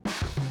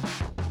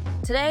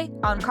Today,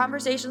 on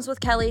Conversations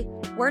with Kelly,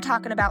 we're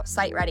talking about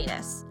site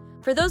readiness.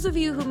 For those of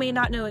you who may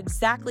not know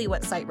exactly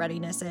what site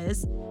readiness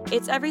is,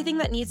 it's everything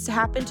that needs to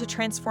happen to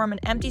transform an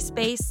empty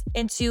space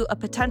into a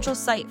potential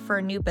site for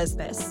a new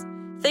business.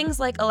 Things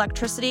like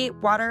electricity,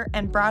 water,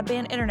 and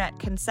broadband internet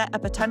can set a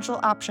potential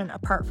option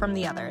apart from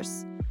the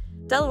others.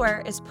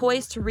 Delaware is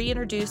poised to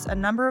reintroduce a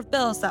number of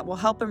bills that will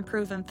help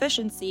improve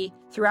efficiency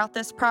throughout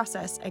this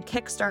process and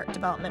kickstart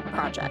development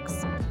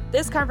projects.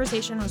 This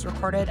conversation was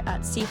recorded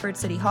at Seaford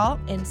City Hall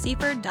in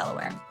Seaford,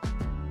 Delaware.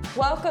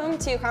 Welcome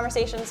to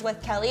Conversations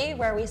with Kelly,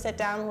 where we sit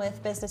down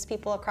with business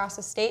people across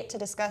the state to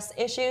discuss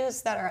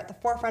issues that are at the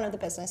forefront of the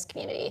business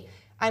community.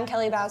 I'm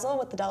Kelly Basil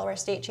with the Delaware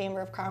State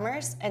Chamber of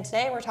Commerce, and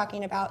today we're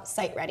talking about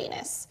site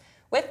readiness.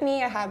 With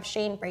me, I have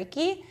Shane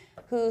Breakie,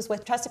 who's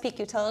with Chesapeake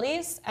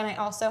Utilities, and I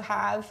also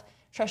have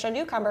Trisha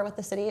Newcomer with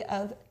the City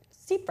of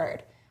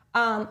Seaford.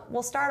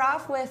 We'll start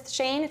off with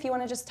Shane, if you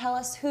want to just tell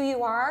us who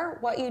you are,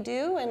 what you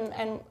do,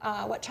 and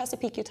what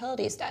Chesapeake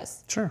Utilities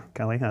does. Sure,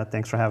 Kelly.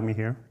 Thanks for having me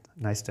here.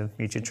 Nice to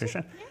meet you,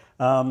 Trisha.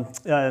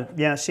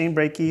 Shane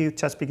Breakie,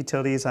 Chesapeake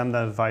Utilities. I'm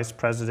the Vice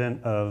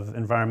President of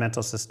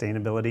Environmental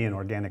Sustainability and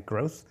Organic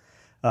Growth.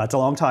 It's a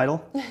long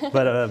title,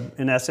 but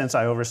in essence,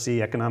 I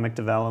oversee economic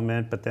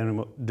development, but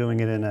then doing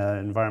it in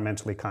an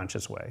environmentally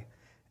conscious way.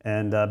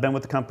 And I've been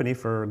with the company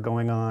for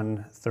going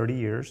on 30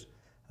 years.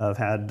 I've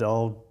had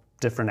all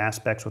different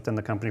aspects within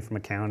the company, from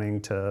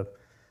accounting to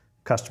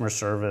customer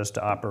service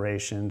to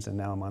operations, and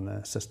now I'm on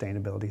the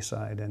sustainability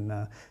side.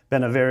 And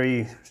been a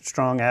very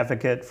strong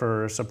advocate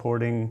for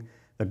supporting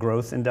the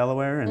growth in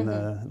Delaware and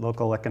the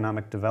local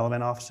economic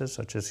development offices,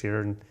 such as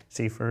here in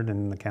Seaford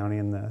and the county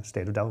and the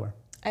state of Delaware.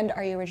 And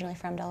are you originally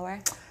from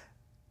Delaware?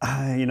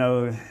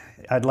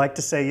 I'd like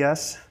to say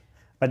yes.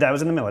 My dad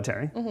was in the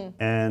military,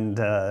 and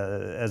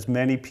as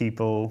many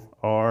people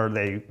are,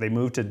 they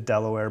moved to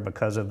Delaware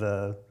because of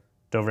the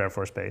Dover Air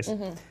Force Base,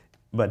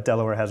 but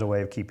Delaware has a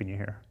way of keeping you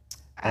here.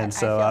 And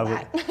so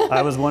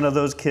I was one of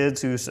those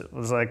kids who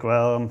was like,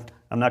 well,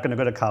 I'm not going to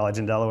go to college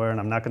in Delaware, and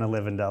I'm not going to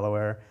live in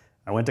Delaware.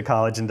 I went to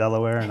college in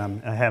Delaware,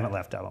 and I haven't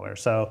left Delaware.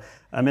 So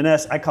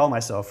I call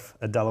myself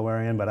a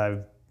Delawarean, but I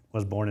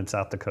was born in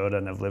South Dakota,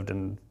 and I've lived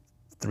in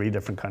 3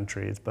 different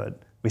countries,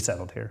 but we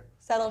settled here.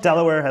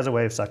 Delaware has a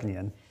way of sucking you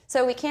in.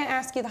 So we can't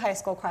ask you the high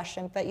school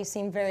question, but you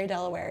seem very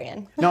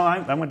Delawarean. No,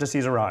 I went to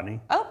Caesar Rodney.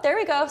 Oh, there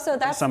we go. So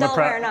that's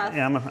Delaware enough.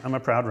 Yeah, I'm a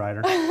proud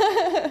rider.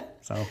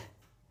 So,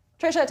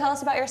 Trisha, tell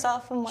us about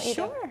yourself and what you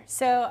do. Sure.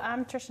 So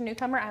I'm Trisha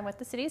Newcomer. I'm with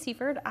the City of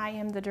Seaford. I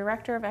am the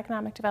Director of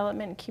Economic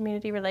Development and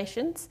Community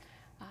Relations.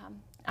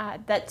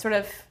 That sort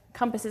of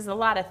encompasses a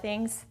lot of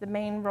things. The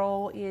main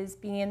role is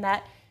being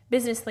that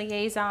business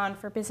liaison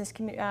for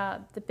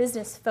the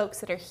business folks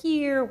that are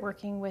here,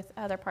 working with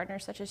other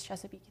partners such as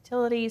Chesapeake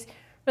Utilities,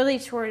 really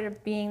sort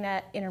of being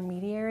that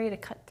intermediary to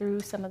cut through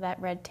some of that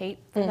red tape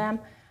for them.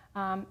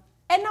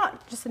 And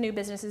not just the new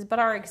businesses, but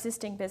our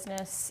existing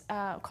business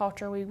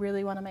culture. We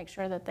really want to make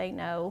sure that they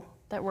know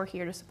that we're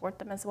here to support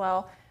them as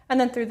well. And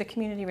then through the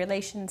community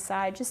relations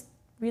side, just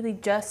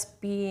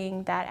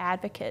being that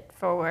advocate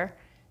for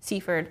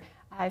Seaford.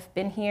 I've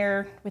been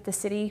here with the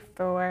city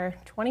for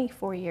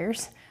 24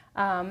 years,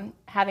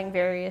 having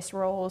various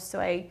roles, so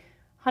I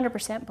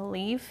 100%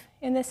 believe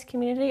in this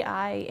community.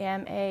 I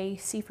am a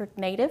Seaford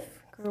native,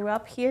 grew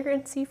up here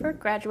in Seaford,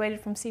 graduated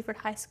from Seaford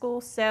High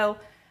School, so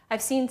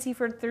I've seen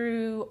Seaford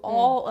through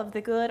all of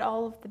the good,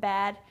 all of the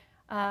bad,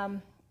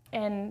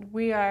 and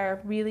we are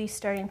really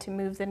starting to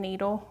move the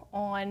needle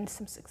on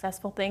some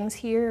successful things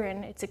here,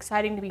 and it's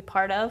exciting to be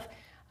part of.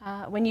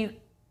 When you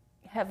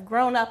have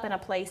grown up in a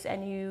place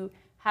and you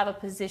have a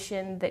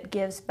position that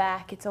gives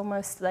back, it's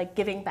almost like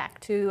giving back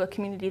to a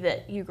community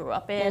that you grew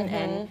up in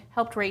and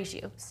helped raise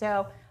you.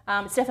 So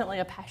it's definitely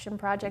a passion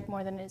project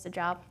more than it is a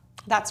job.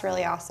 That's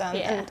really awesome.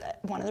 Yeah. And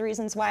one of the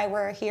reasons why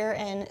we're here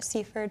in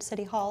Seaford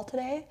City Hall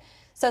today.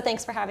 So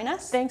thanks for having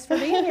us. Thanks for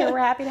being here. We're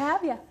happy to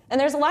have you.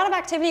 And there's a lot of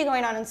activity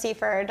going on in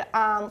Seaford,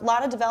 a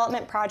lot of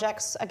development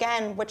projects,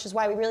 again, which is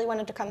why we really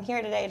wanted to come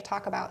here today to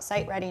talk about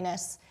site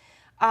readiness.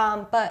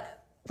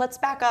 But let's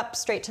back up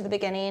straight to the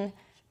beginning.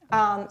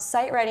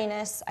 Site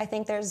readiness, I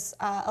think there's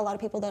a lot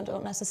of people that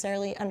don't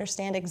necessarily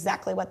understand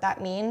exactly what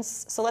that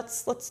means. So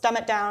let's dumb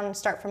it down and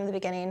start from the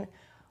beginning.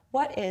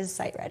 What is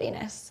site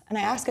readiness? And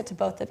I ask it to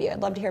both of you. I'd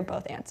love to hear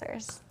both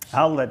answers.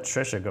 I'll let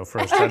Trisha go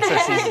first. I'm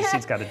sure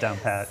she's got it down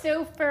pat.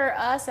 So for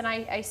us, and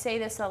I say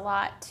this a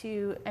lot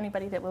to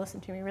anybody that will listen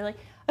to me really,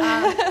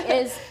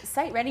 is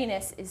site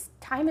readiness is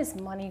time is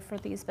money for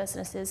these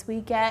businesses.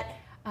 We get,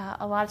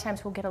 a lot of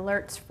times we'll get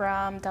alerts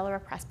from Delaware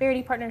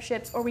Prosperity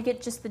Partnerships, or we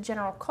get just the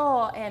general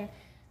call, and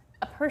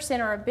a person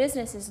or a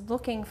business is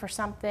looking for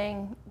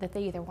something that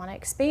they either want to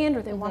expand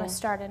or they want to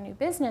start a new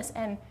business,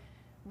 and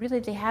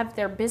really they have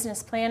their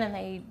business plan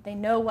and they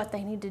know what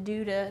they need to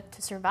do to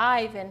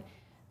survive, and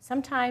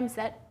sometimes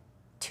that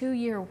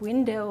 2-year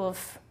window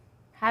of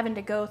having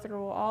to go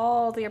through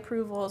all the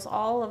approvals,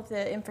 all of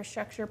the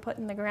infrastructure put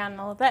in the ground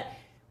and all of that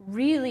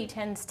really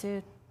tends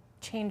to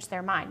change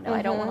their mind. No,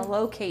 I don't want to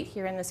locate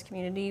here in this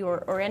community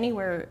or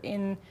anywhere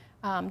in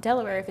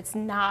Delaware if it's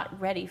not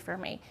ready for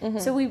me.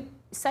 So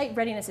site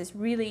readiness is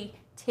really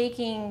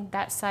taking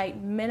that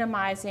site,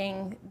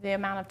 minimizing the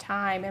amount of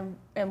time,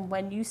 and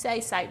when you say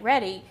site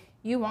ready,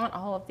 you want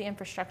all of the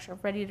infrastructure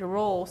ready to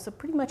roll. So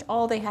pretty much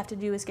all they have to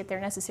do is get their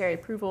necessary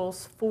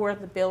approvals for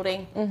the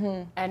building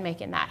and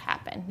making that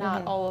happen,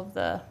 not all of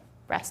the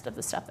rest of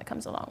the stuff that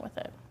comes along with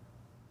it.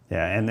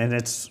 Yeah, and then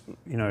it's,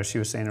 as she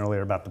was saying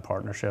earlier about the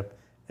partnership,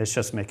 it's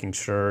just making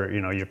sure,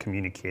 you're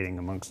communicating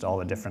amongst all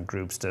the different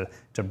groups to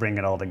bring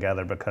it all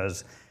together,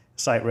 because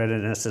site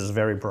readiness is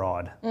very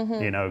broad.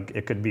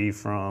 It could be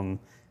from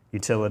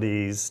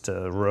utilities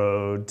to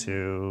road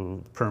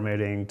to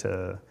permitting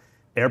to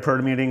air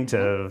permitting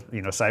to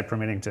site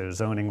permitting to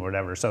zoning,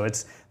 whatever. So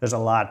there's a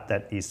lot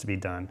that needs to be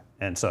done,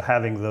 and so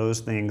having those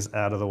things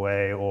out of the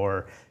way,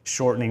 or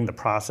shortening the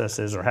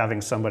processes, or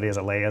having somebody as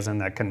a liaison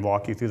that can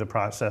walk you through the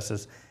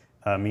processes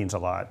means a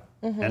lot.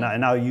 And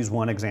I'll use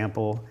one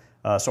example.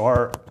 So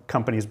our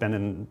company's been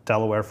in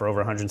Delaware for over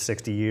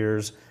 160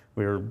 years.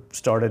 We were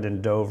started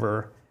in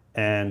Dover,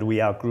 and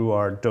we outgrew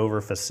our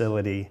Dover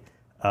facility.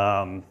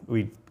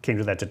 We came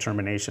to that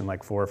determination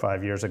like 4 or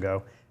 5 years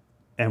ago,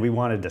 and we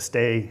wanted to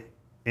stay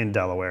in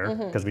Delaware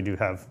because we do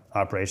have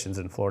operations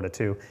in Florida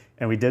too.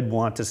 And we did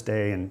want to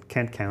stay in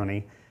Kent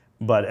County,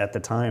 but at the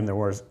time there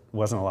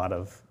wasn't a lot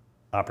of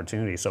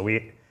opportunity. So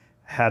we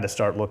had to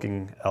start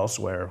looking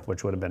elsewhere,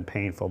 which would have been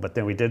painful. But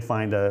then we did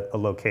find a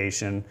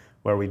location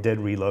where we did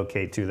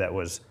relocate to that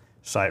was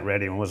site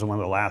ready and was one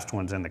of the last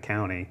ones in the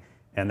county.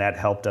 And that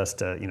helped us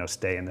to,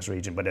 stay in this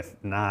region. But if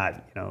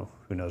not,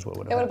 who knows what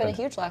would have happened. It would have been a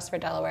huge loss for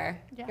Delaware.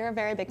 Yeah. You're a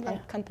very big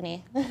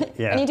company.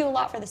 Yeah. And you do a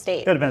lot for the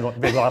state. It would have been a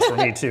big loss for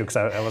me too, because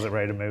I wasn't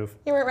ready to move.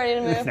 You weren't ready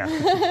to move? No.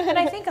 And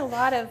I think a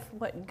lot of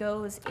what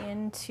goes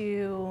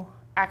into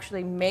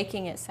actually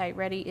making it site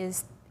ready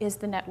is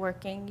the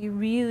networking. You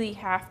really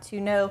have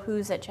to know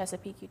who's at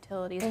Chesapeake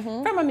Utilities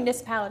from a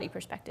municipality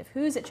perspective.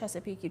 Who's at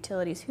Chesapeake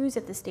Utilities? Who's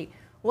at the state?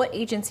 What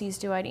agencies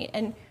do I need?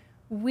 And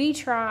we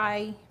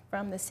try,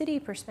 from the city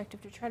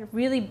perspective, to try to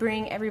really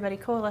bring everybody,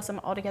 coalesce them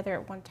all together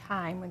at one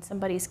time when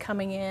somebody's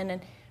coming in,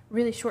 and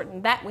really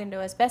shorten that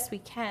window as best we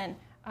can.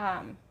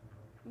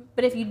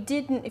 But if you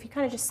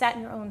kind of just sat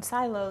in your own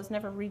silos,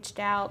 never reached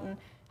out and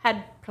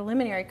had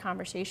preliminary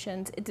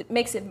conversations, it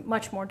makes it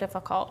much more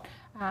difficult.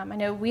 I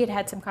know we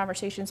had some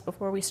conversations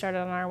before we started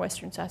on our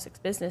Western Sussex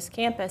business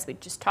campus. We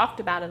just talked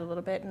about it a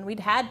little bit, and we'd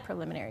had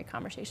preliminary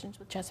conversations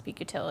with Chesapeake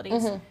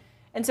Utilities.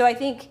 And so I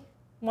think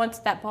once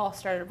that ball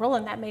started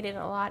rolling, that made it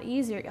a lot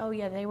easier. Oh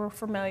yeah, they were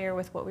familiar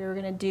with what we were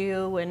going to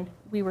do, and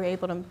we were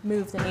able to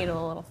move the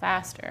needle a little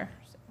faster.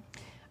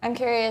 I'm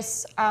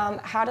curious,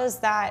 how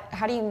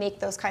do you make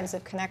those kinds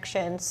of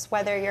connections,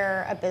 whether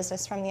you're a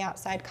business from the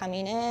outside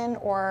coming in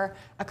or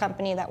a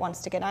company that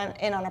wants to get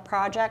in on a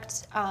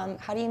project?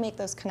 How do you make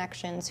those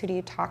connections? Who do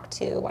you talk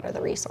to? What are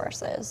the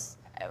resources?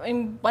 I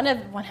mean, one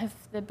of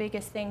the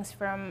biggest things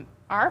from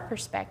our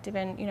perspective,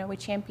 and we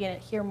champion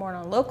it here more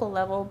on a local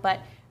level, but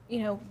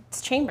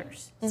it's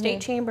chambers.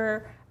 State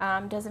Chamber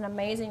does an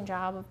amazing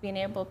job of being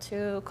able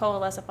to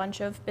coalesce a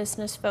bunch of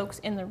business folks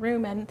in the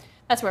room, and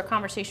that's where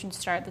conversations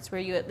start. That's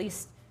where you at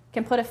least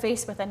can put a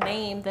face with a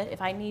name, that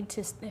if I need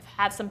to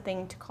have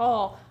something to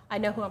call, I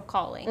know who I'm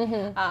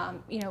calling.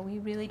 We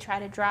really try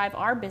to drive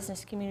our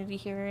business community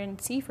here in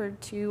Seaford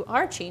to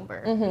our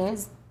chamber,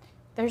 because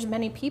there's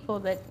many people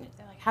that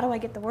they're like, how do I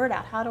get the word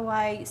out? How do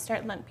I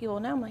start letting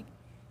people know? I'm like,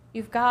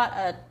 you've got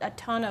a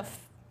ton of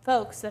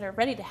folks that are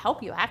ready to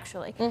help you,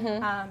 actually.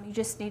 You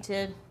just need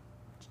to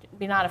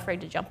be not afraid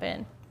to jump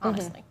in,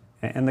 honestly.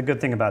 And the good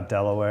thing about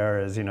Delaware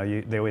is,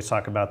 they always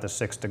talk about the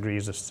 6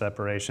 degrees of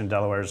separation.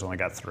 Delaware's only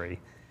got 3.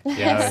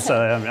 So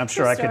I'm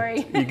sure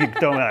you could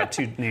throw out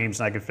 2 names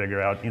and I could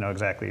figure out,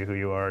 exactly who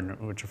you are and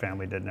what your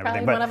family did and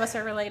everything. Probably one of us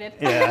are related.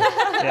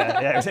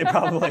 Yeah,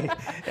 probably.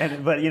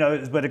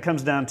 But it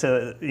comes down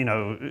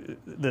to,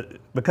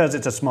 because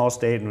it's a small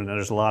state and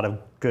there's a lot of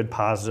good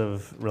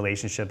positive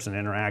relationships and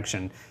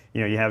interaction.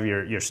 You have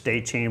your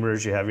state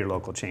chambers, you have your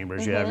local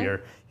chambers, you have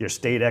your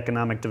state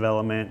economic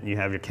development, you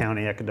have your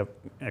county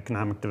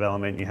economic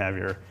development, you have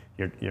your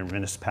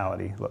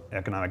municipality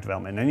economic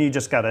development, and you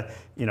just got to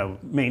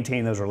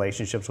maintain those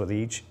relationships with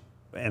each,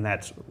 and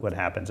that's what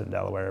happens in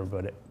Delaware.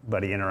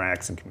 Everybody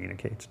interacts and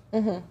communicates.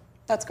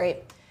 That's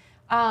great.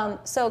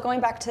 So going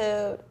back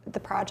to the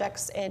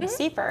projects in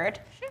Seaford,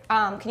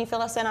 can you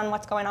fill us in on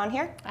what's going on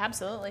here?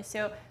 Absolutely.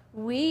 So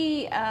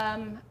we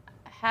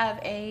have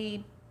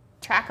a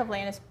tract of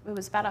land. It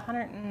was about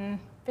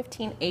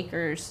 115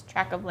 acres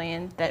tract of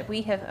land that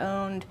we have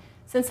owned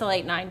since the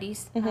late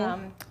 90s.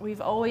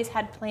 We've always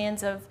had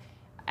plans of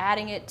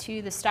adding it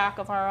to the stock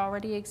of our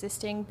already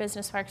existing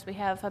business parks. We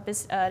have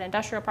an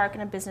industrial park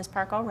and a business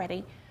park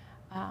already.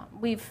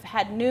 We've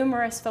had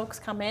numerous folks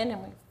come in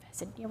and we've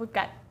said, we've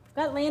got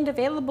land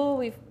available,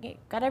 we've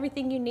got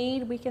everything you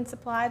need, we can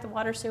supply the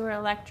water, sewer,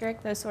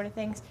 electric, those sort of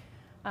things.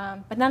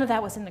 But none of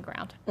that was in the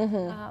ground.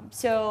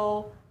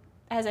 So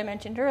as I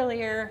mentioned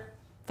earlier,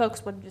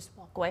 folks would just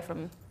walk away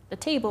from the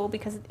table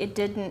because it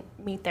didn't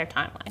meet their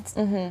timelines.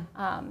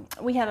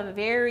 We have a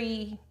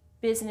very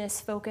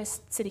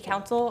business-focused city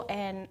council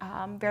and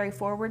very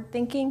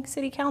forward-thinking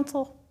city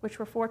council, which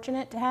we're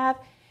fortunate to have.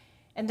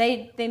 And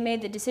they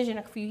made the decision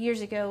a few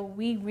years ago,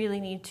 we really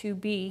need to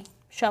be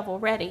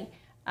shovel-ready.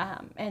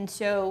 And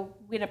so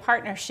we had a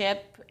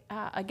partnership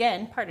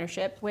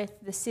with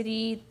the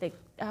city, the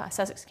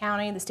Sussex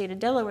County, the state of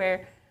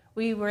Delaware.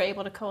 We were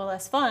able to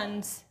coalesce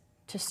funds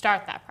to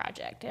start that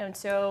project. And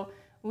so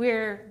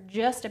we're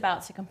just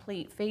about to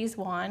complete phase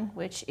 1,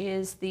 which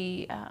is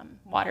the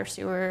water,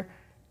 sewer,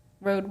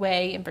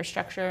 roadway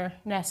infrastructure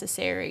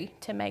necessary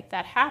to make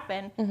that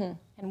happen.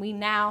 And we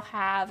now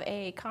have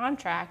a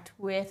contract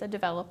with a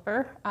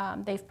developer.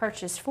 They've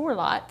purchased 4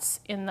 lots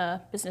in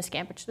the business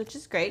campus, which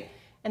is great.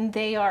 And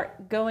they are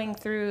going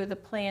through the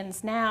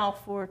plans now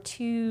for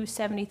 2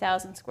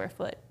 70,000 square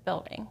foot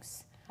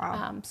buildings.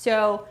 Wow.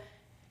 So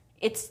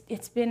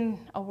it's been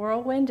a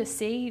whirlwind to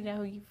see. You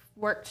know, you've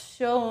worked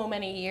so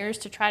many years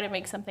to try to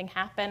make something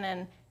happen,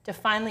 and to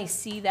finally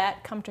see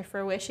that come to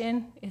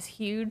fruition is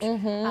huge.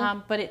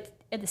 But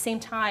at the same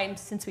time,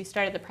 since we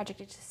started the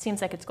project, it just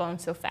seems like it's going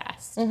so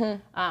fast.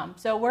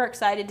 So we're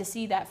excited to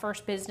see that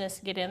first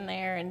business get in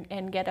there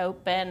and get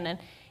open. And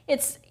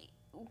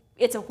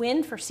it's a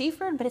win for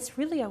Seaford, but it's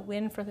really a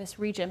win for this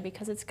region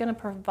because it's going to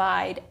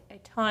provide a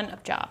ton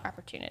of job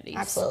opportunities.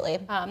 Absolutely.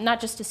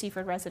 Not just to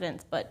Seaford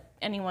residents, but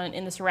anyone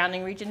in the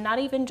surrounding region, not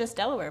even just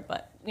Delaware,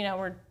 but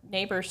we're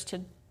neighbors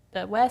to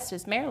the west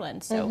is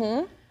Maryland.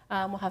 So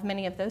we'll have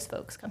many of those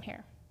folks come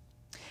here.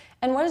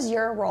 And what is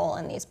your role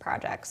in these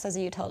projects as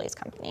a utilities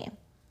company?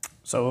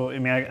 So, I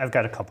mean, I've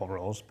got a couple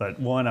roles, but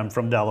one, I'm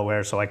from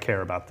Delaware, so I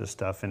care about this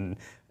stuff, and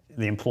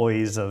the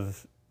employees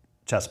of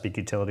Chesapeake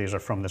Utilities are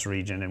from this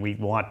region, and we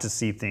want to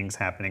see things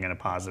happening in a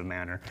positive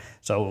manner.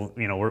 So,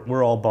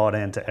 we're all bought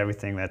into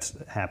everything that's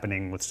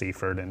happening with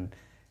Seaford and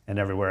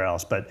everywhere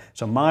else. But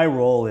so my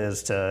role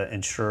is to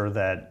ensure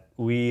that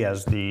we,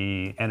 as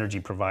the energy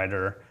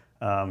provider,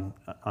 on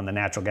the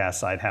natural gas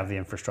side, have the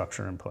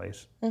infrastructure in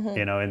place.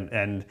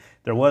 And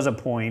there was a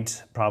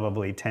point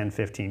probably 10,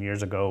 15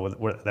 years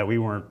ago that we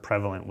weren't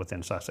prevalent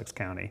within Sussex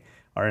County.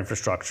 Our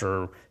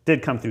infrastructure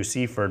did come through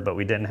Seaford, but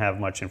we didn't have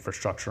much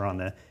infrastructure on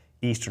the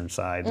eastern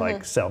side,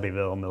 like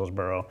Selbyville,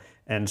 Millsboro.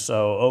 And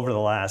so over the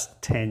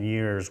last 10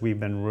 years, we've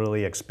been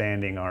really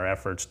expanding our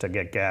efforts to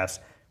get gas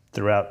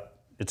throughout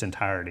its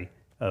entirety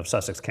of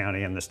Sussex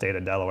County and the state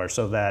of Delaware,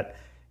 so that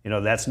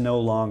that's no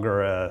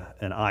longer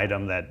an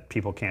item that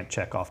people can't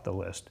check off the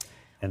list.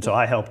 And so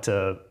I help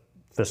to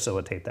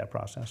facilitate that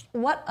process.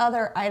 What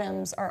other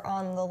items are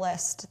on the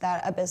list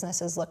that a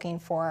business is looking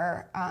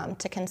for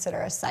to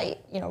consider a site,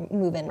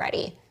 move-in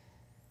ready?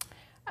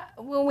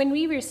 Well, when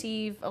we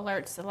receive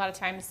alerts, a lot of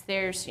times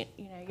there's,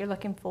 you're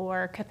looking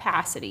for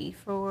capacity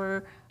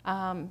for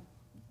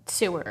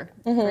sewer,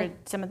 for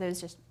some of those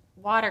just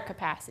water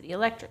capacity,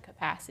 electric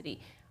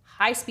capacity.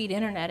 High-speed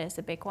internet is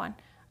a big one.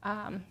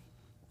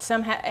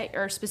 Some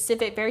are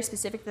very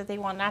specific that they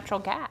want natural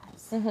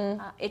gas.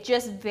 It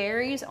just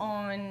varies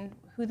on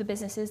who the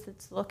business is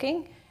that's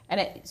looking,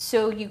 and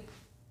so you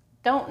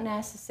don't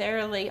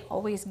necessarily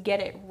always get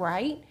it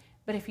right.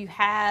 But if you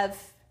have,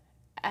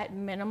 at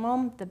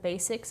minimum, the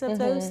basics of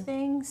those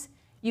things,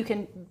 you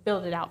can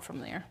build it out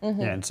from there.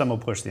 Yeah, and some will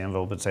push the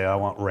envelope and say, I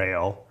want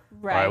rail.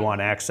 Or I want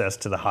access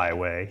to the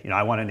highway.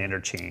 I want an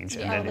interchange.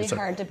 Yeah, it'll be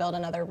hard to build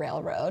another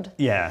railroad.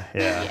 Yeah,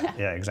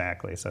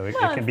 exactly. So it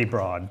can be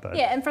broad, but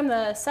and from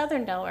the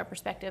southern Delaware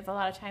perspective, a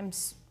lot of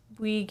times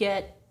we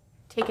get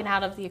taken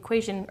out of the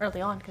equation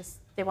early on because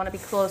they want to be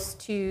close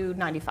to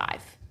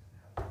 95.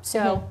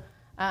 So,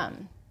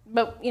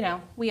 but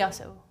we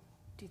also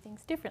do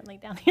things differently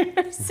down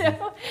here.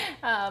 So,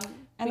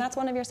 and that's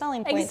one of your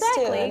selling points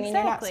too. I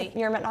mean,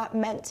 you're not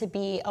meant to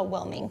be a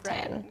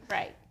Wilmington.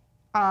 Right.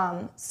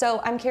 So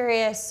I'm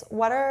curious,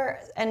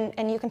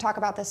 and you can talk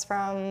about this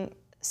from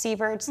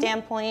Seaford's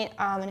standpoint,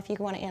 and if you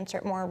want to answer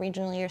it more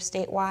regionally or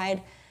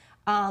statewide,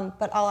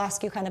 but I'll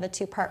ask you kind of a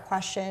 2-part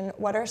question.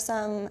 What are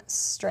some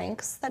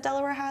strengths that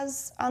Delaware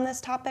has on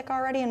this topic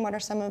already, and what are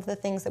some of the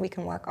things that we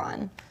can work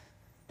on?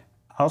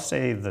 I'll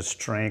say the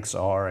strengths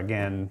are,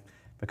 again,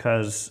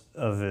 because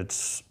of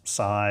its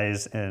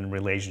size and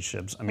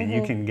relationships. I mean,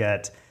 you can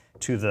get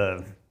to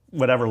the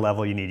whatever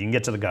level you need. You can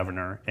get to the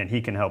governor, and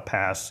he can help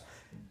pass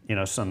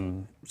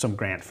some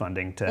grant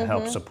funding to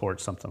help support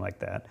something like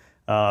that.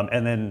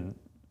 And then,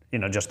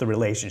 just the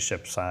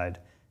relationship side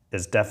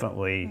is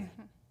definitely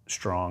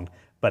strong.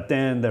 But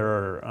then there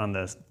are, on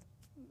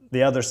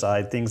the other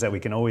side, things that we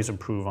can always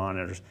improve on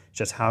is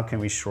just how can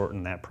we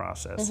shorten that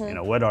process?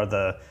 What are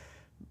the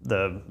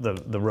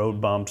road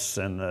bumps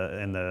and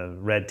the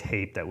red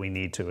tape that we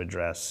need to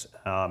address?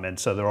 And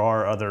so there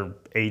are other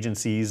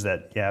agencies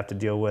that you have to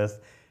deal with,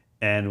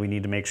 and we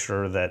need to make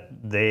sure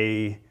that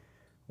they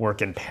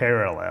work in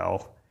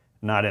parallel,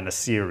 not in a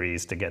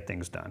series, to get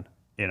things done.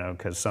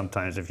 Because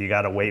sometimes if you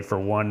got to wait for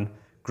one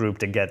group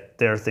to get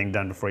their thing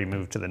done before you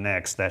move to the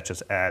next, that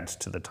just adds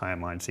to the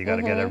timeline. So you got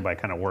to get everybody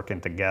kind of working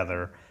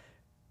together,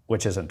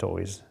 which isn't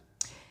always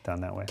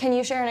done that way. Can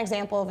you share an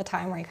example of a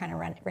time where you kind of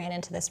ran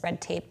into this red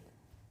tape?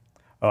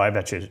 Oh, I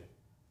bet you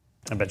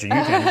I bet you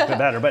can do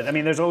better. But I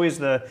mean, there's always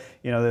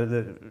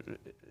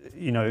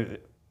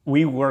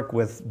we work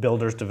with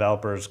builders,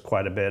 developers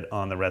quite a bit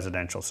on the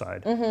residential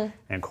side.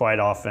 And quite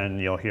often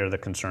you'll hear the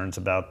concerns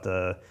about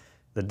the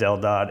Del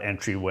Dot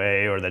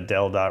entryway or the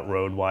Del Dot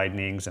road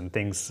widenings and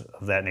things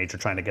of that nature,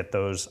 trying to get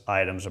those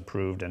items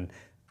approved. And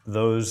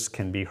those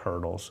can be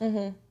hurdles.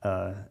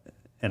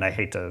 And I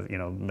hate to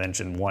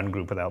mention one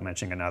group without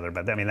mentioning another,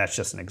 but I mean, that's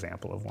just an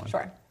example of one.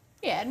 Sure.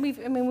 Yeah,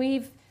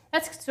 and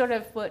that's sort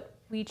of what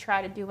we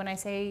try to do when I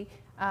say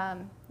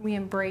we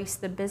embrace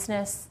the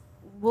business.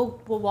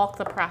 We'll walk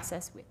the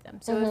process with them.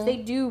 So if they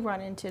do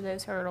run into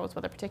those hurdles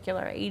with a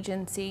particular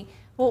agency,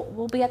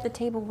 we'll be at the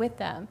table with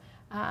them.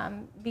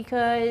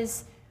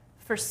 Because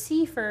for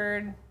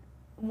Seaford,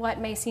 what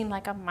may seem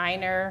like a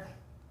minor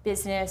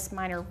business,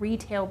 minor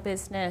retail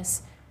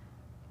business,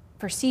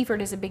 for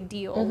Seaford is a big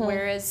deal.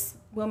 Whereas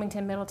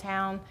Wilmington,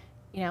 Middletown,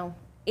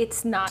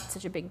 it's not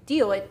such a big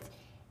deal.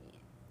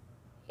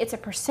 It's a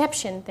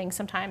perception thing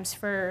sometimes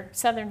for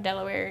Southern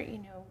Delaware.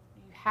 You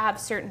have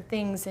certain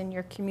things and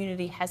your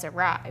community has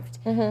arrived,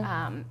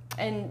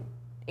 and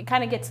it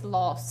kind of gets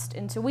lost.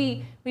 And so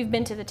we've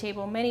been to the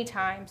table many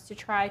times to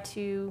try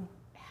to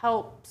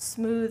help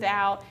smooth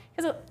out,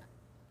 because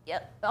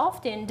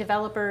often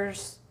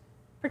developers,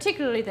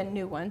 particularly the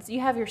new ones,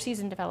 you have your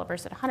seasoned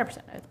developers that 100%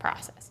 know the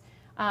process,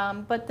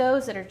 but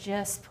those that are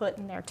just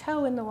putting their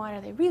toe in the water,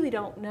 they really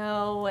don't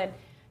know, and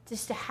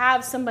just to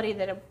have somebody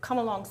that will come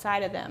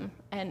alongside of them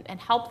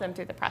and help them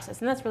through the process.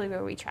 And that's really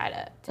where we try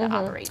to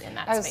operate in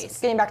that space.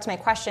 Getting back to my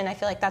question, I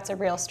feel like that's a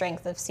real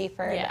strength of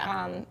Seaford,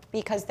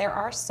 because there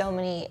are so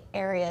many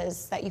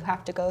areas that you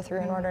have to go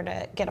through in order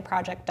to get a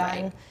project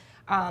done.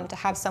 To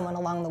have someone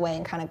along the way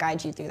and kind of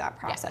guide you through that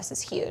process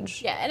is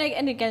huge. Yeah,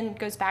 and again, it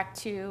goes back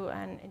to,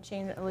 and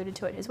Shane alluded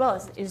to it as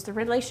well, is the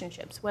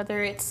relationships,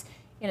 whether it's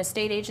in a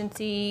state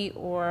agency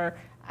or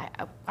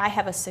I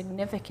have a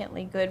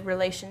significantly good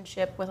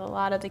relationship with a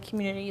lot of the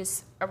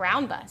communities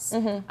around us.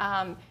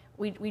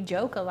 We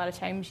joke a lot of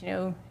times,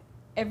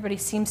 everybody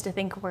seems to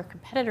think we're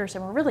competitors,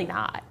 and we're really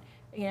not.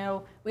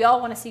 We all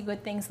want to see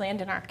good things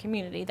land in our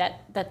community.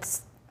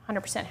 That's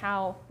 100%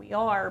 how we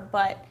are,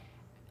 but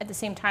at the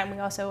same time, we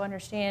also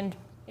understand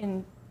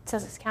in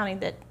Sussex County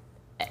that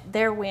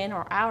their win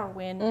or our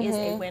win is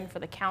a win for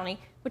the county,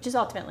 which is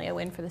ultimately a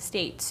win for the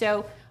state.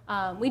 So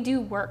we do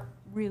work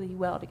really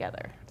well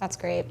together. That's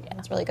great. Yeah.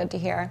 That's really good to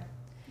hear.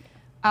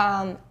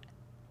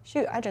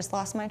 Shoot, I just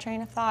lost my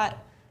train of thought.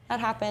 That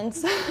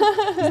happens.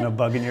 There's no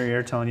bug in your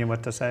ear telling you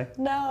what to say?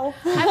 No.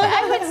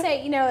 I would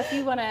say, if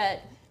you want to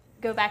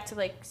go back to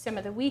like some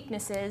of the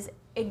weaknesses,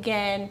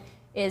 again,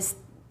 is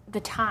the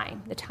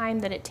time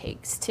that it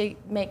takes to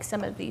make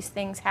some of these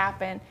things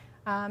happen.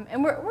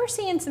 And we're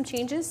seeing some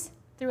changes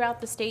throughout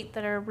the state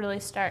that are really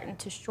starting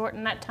to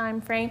shorten that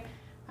time frame.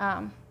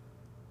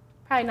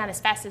 Probably not as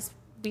fast as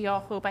we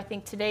all hope. I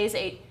think today's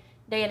day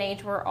and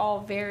age, we're all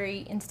very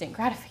instant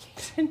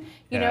gratification.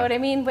 You know what I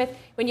mean?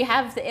 When you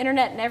have the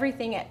internet and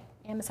everything,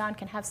 Amazon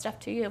can have stuff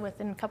to you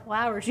within a couple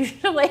hours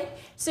usually.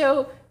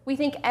 So we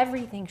think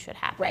everything should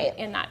happen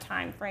in that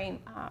time frame.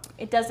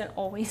 It doesn't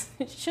always,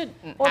 it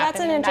shouldn't. Well, that's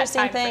an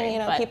interesting thing.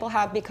 People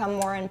have become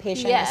more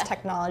impatient as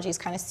technology's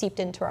kind of seeped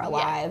into our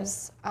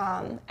lives.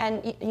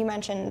 And you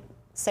mentioned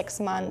 6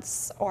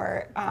 months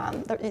or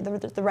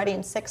the Ready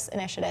in 6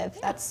 initiative.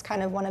 That's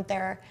kind of one of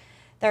their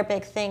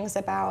big things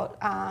about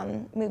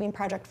moving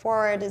project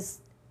forward is,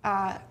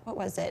 what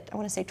was it? I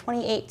want to say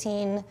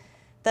 2018,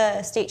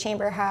 the State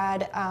Chamber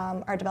had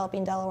our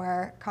Developing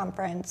Delaware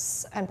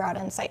conference and brought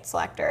in site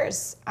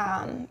selectors.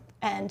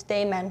 And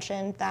they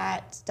mentioned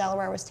that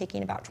Delaware was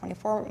taking about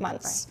 24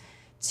 months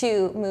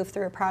to move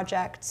through a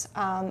project,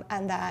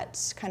 and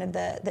that kind of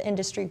the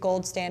industry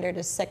gold standard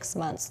is 6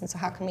 months. And so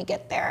how can we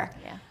get there?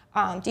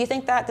 Do you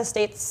think that the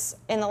states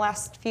in the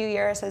last few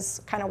years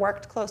has kind of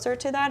worked closer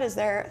to that? Is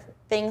there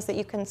things that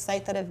you can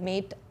cite that have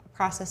made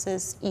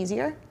processes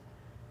easier?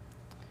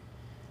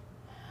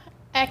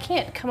 I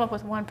can't come up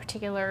with one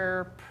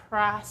particular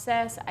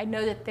process. I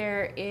know that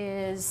there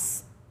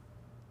is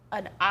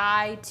an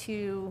eye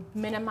to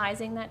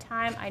minimizing that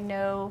time. I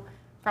know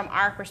from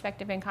our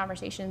perspective in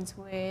conversations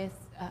with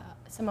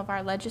some of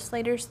our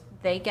legislators,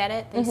 they get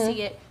it, they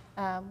see it.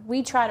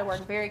 We try to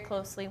work very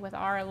closely with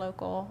our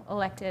local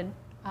elected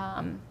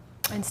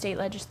and state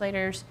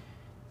legislators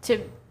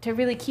to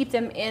really keep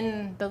them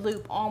in the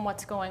loop on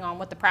what's going on,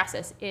 what the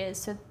process is,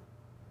 so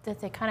that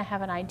they kind of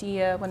have an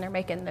idea when they're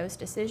making those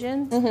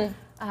decisions.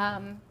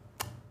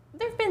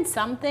 There have been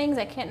some things,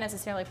 I can't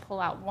necessarily pull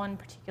out one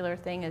particular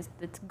thing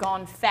that's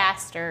gone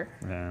faster,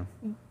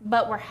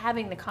 but we're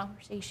having the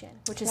conversation,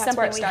 which is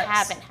something we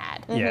haven't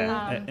had.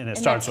 And it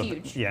starts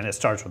with and it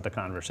starts with the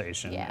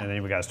conversation, and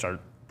then we got to start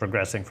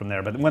progressing from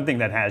there. But one thing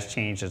that has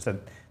changed is that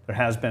there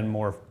has been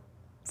more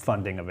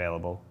funding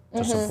available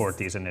to support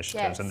these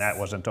initiatives, and that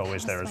wasn't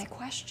always there. That was my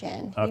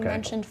question. You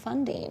mentioned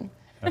funding.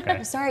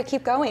 Okay. Sorry,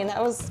 keep going.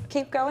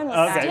 Keep going with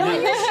that.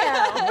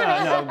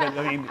 No, but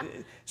I mean,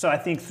 so I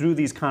think through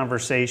these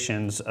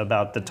conversations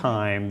about the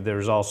time,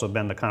 there's also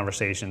been the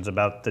conversations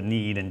about the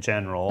need in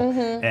general.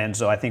 And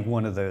so I think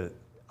one of the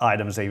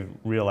items they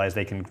realize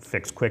they can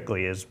fix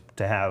quickly is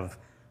to have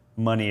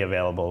money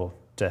available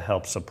to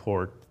help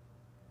support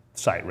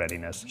site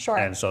readiness. Sure.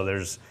 And so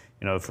there's,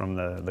 from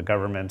the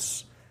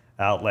government's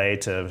outlay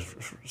to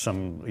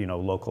some,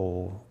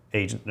 local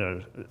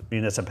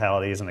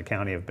municipalities and the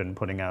county have been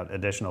putting out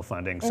additional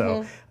funding.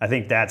 So I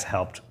think that's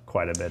helped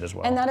quite a bit as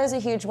well. And that is a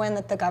huge win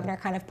that the governor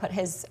kind of put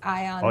his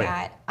eye on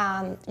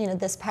that.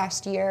 This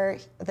past year,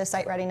 the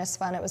Site Readiness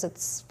Fund, it was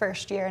its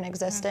first year in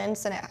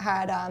existence, and it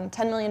had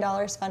 $10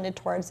 million funded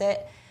towards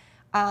it.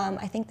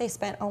 I think they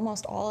spent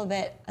almost all of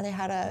it. They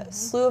had a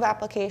slew of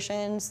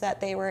applications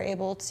that they were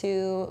able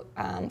to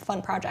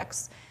fund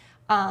projects.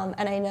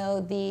 And I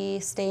know the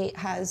state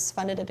has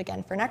funded it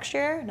again for next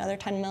year, another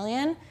 $10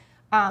 million.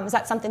 Is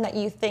that something that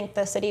you think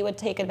the city would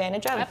take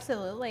advantage of?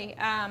 Absolutely.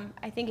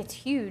 I think it's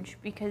huge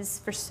because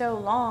for so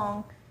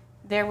long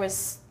there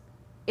was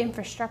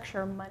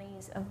infrastructure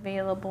monies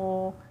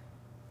available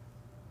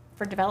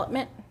for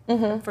development,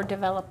 for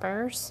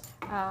developers,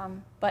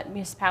 but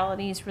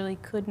municipalities really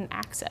couldn't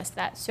access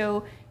that.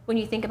 So when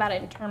you think about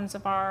it in terms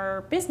of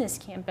our business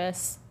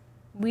campus,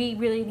 we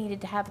really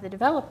needed to have the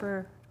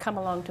developer come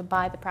along to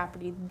buy the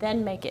property,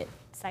 then make it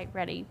site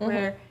ready.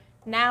 Where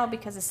now,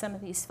 because of some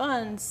of these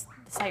funds,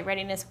 the site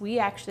readiness, we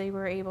actually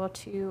were able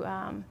to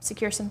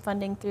secure some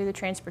funding through the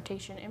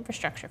Transportation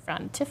Infrastructure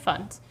Fund, TIF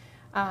funds.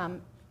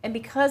 And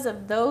because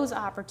of those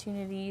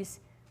opportunities,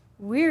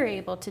 we're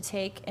able to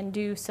take and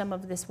do some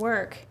of this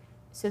work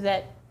so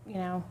that,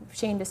 if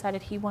Shane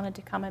decided he wanted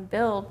to come and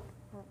build,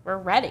 we're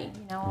ready.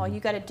 All you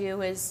got to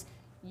do is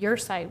your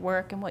site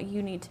work and what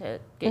you need to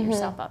get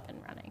yourself up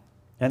and running.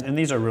 And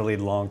these are really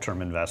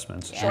long-term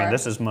investments. Sure. I mean,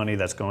 this is money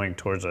that's going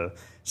towards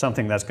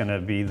something that's going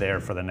to be there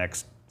for the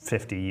next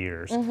 50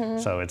 years.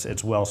 So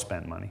it's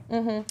well-spent money.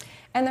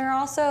 And they're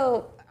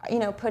also,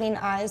 putting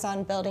eyes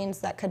on buildings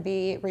that could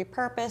be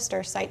repurposed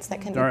or sites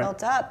that can be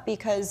built up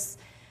because,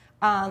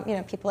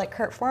 people like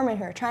Kurt Foreman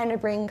who are trying to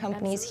bring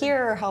companies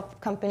here or help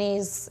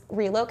companies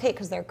relocate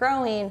because they're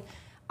growing,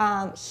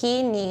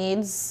 he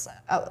needs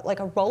a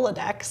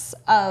Rolodex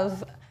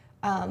of,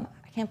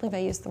 I can't believe I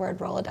used the word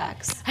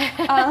Rolodex.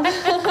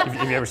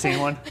 Have you ever seen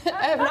one?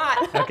 I have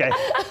not. Okay.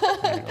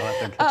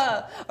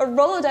 A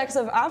Rolodex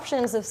of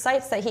options of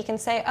sites that he can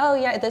say, oh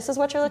yeah, this is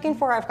what you're looking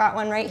for. I've got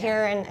one right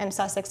here in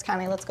Sussex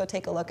County. Let's go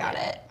take a look at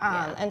it.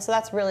 And so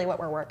that's really what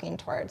we're working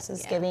towards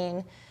is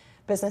giving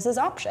businesses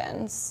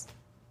options.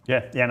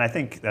 Yeah, and I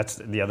think that's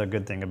the other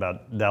good thing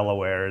about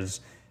Delaware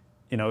is,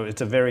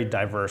 it's a very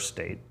diverse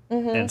state.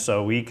 And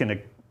so we can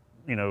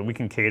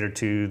cater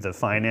to the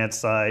finance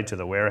side, to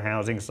the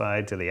warehousing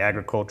side, to the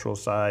agricultural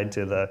side,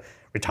 to the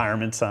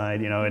retirement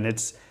side,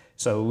 and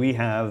so we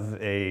have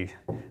I'm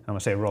gonna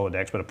say a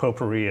Rolodex, but a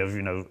potpourri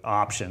of,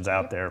 options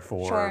out there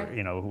for,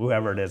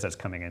 whoever it is that's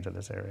coming into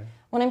this area.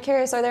 Well, I'm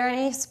curious, are there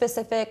any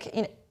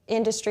specific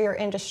industry or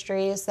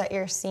industries that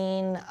you're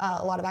seeing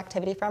a lot of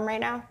activity from right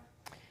now?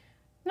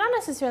 Not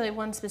necessarily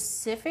one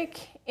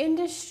specific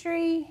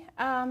industry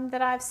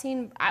that I've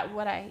seen.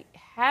 What I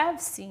have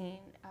seen,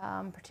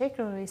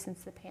 particularly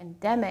since the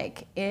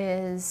pandemic,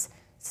 is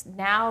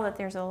now that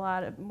there's a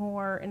lot of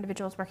more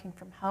individuals working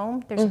from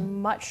home, there's a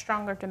much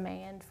stronger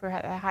demand for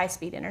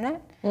high-speed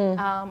internet.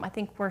 I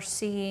think we're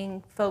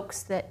seeing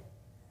folks that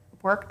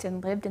worked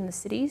and lived in the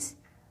cities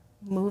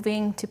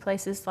moving to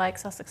places like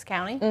Sussex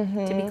County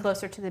to be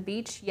closer to the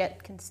beach,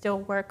 yet can still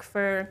work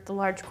for the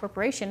large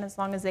corporation as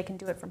long as they can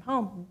do it from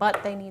home,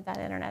 but they need that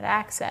internet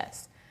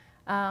access.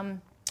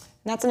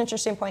 That's an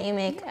interesting point you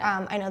make.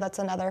 I know that's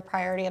another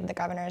priority of the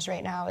governor's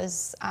right now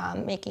is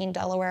making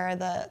Delaware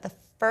the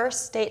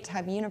first state to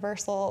have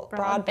universal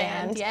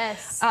broadband.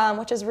 Yes.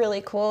 Which is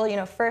really cool.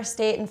 First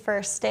state and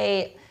first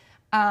state.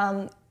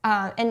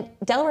 And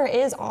Delaware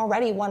is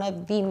already one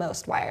of the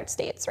most wired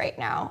states right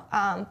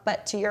now.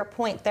 But to your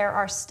point, there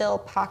are still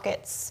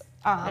pockets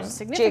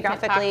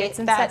geographically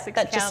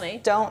that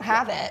just don't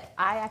have it.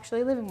 I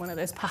actually live in one of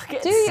those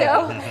pockets. Do you?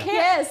 So,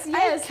 yes.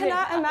 I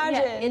cannot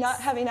imagine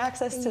not having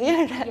access to the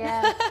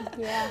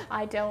internet.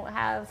 I don't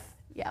have,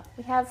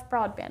 we have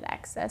broadband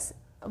access,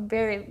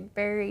 very,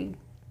 very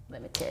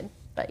limited,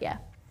 but yeah.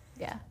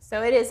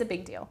 So it is a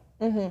big deal.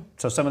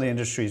 So some of the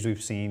industries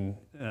we've seen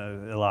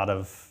a lot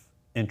of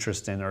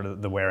interest in are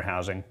the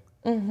warehousing.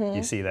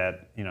 You see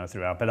that,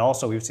 throughout, but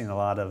also we've seen a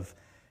lot of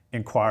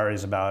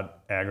inquiries about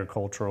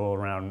agricultural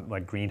around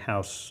like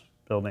greenhouse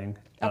building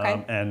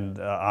and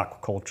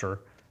aquaculture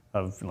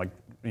of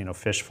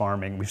fish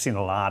farming. We've seen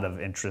a lot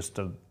of interest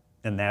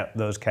in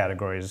those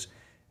categories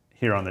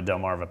here on the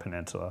Delmarva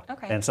Peninsula.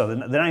 And so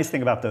the nice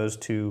thing about those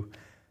two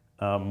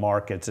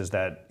markets is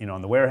that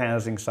on the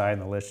warehousing side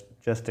and the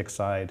logistics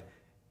side,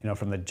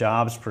 from the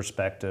jobs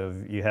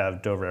perspective, you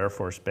have Dover Air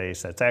Force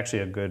Base. That's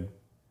actually a good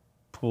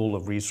pool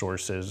of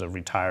resources of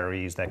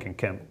retirees that can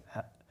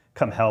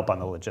come help on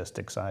the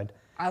logistics side.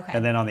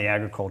 And then on the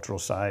agricultural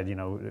side,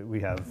 we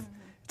have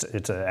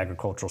it's an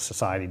agricultural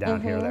society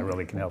down here that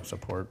really can help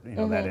support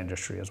that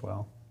industry as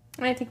well.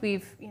 And I think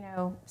we've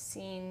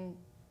seen,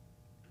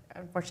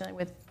 unfortunately,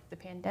 with the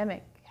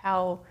pandemic,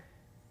 how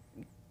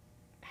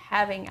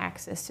having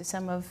access to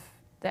some of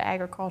the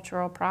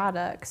agricultural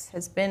products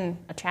has been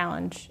a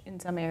challenge in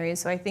some areas.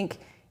 So I think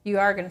you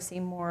are going to see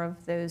more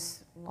of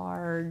those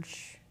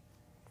large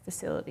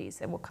facilities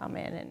that will come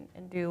in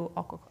and do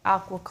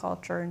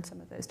aquaculture and some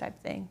of those type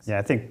of things. Yeah,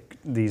 I think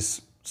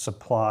these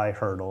supply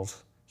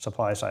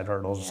side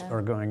hurdles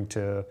are going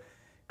to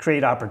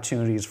create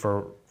opportunities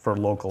for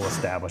local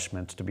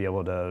establishments to be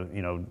able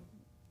to,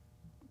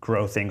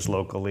 grow things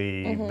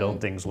locally, build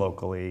things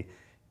locally.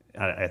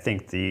 I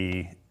think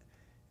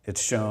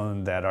it's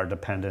shown that our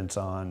dependence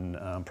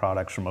on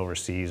products from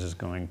overseas is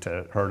going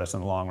to hurt us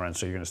in the long run.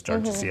 So you're going to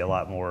start to see a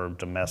lot more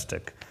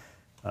domestic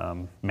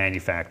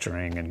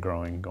manufacturing and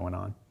growing going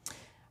on.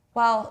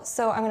 Well,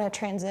 so I'm going to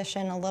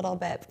transition a little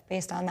bit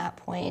based on that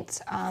point.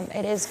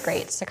 It is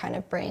great to kind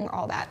of bring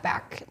all that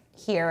back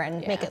here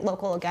and make it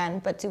local again,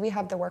 but do we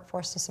have the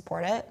workforce to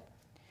support it?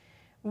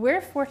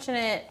 We're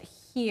fortunate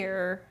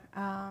here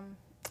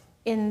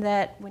in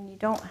that when you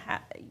don't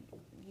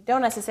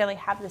necessarily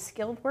have the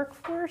skilled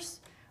workforce,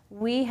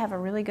 we have a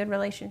really good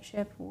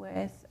relationship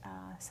with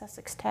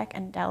Sussex Tech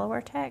and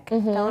Delaware Tech.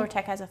 Delaware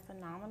Tech has a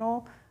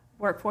phenomenal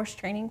workforce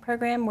training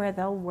program where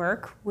they'll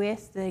work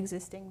with the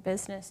existing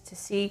business to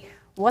see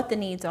what the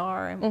needs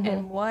are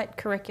and what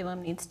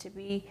curriculum needs to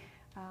be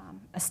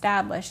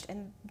established,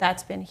 and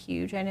that's been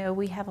huge. I know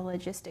we have a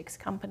logistics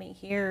company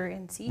here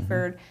in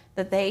Seaford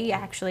that they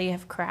actually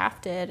have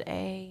crafted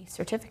a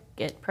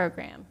certificate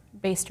program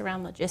based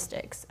around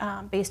logistics,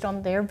 based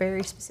on their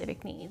very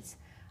specific needs.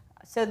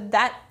 So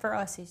that for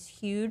us is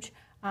huge.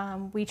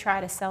 We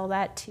try to sell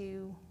that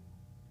to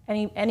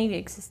any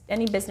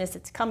business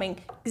that's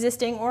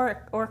existing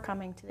or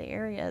coming to the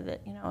area,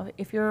 that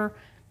if you're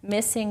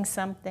missing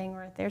something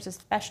or if there's a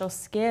special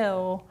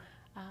skill,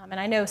 and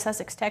I know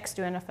Sussex Tech's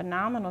doing a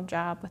phenomenal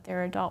job with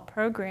their adult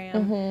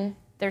program.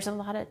 There's a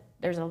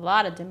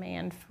lot of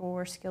demand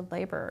for skilled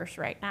laborers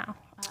right now.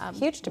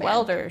 Huge demand.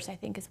 Welders, I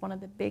think, is one of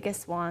the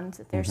biggest ones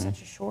that there's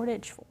such a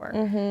shortage for,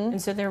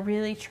 and so they're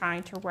really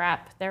trying to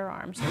wrap their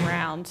arms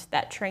around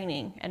that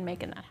training and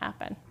making that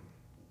happen.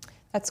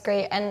 That's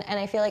great, and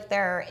I feel like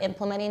they're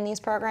implementing these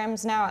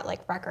programs now at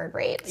like record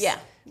rates,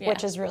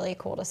 which is really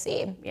cool to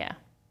see. Yeah.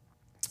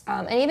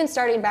 And even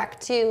starting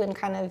back too in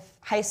kind of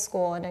high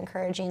school and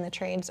encouraging the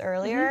trades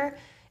earlier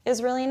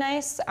is really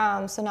nice.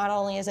 So not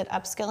only is it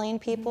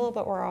upskilling people,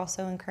 but we're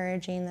also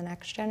encouraging the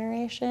next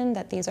generation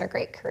that these are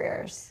great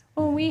careers.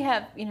 Well, we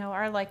have,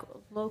 our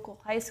local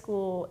high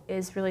school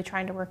is really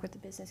trying to work with the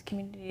business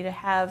community to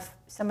have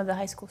some of the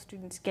high school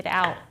students get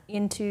out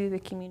into the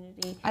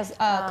community. As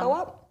a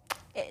co-op?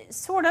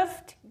 Sort of,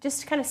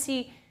 just to kind of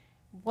see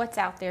what's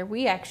out there.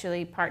 We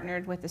actually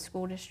partnered with the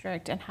school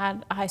district and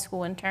had a high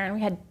school intern.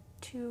 We had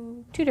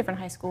two different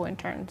high school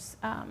interns.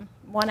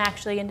 One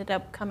actually ended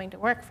up coming to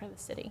work for the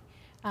city.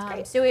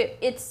 So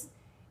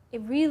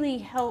it really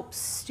helps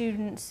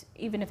students,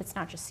 even if it's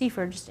not just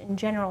Seaford, just in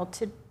general,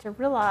 to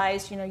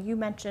realize, you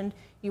mentioned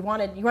you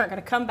weren't going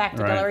to come back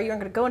to Delaware, you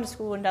weren't going to go into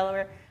school in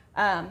Delaware,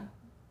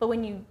 but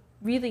when you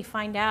really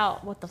find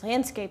out what the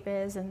landscape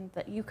is and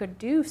that you could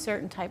do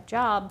certain type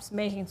jobs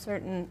making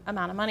certain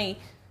amount of money,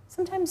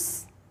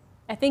 sometimes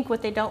I think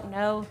what they don't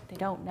know,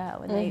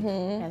 and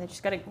they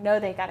just got to know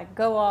they got to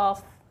go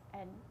off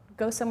and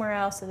go somewhere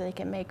else so they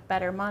can make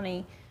better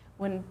money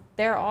when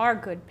there are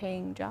good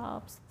paying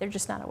jobs they're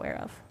just not aware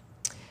of.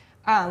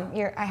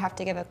 I have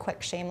to give a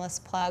quick shameless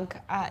plug.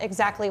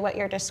 Exactly what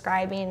you're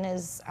describing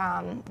is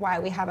why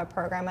we have a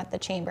program at the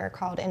Chamber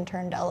called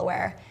Intern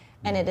Delaware,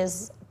 and it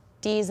is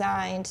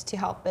designed to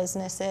help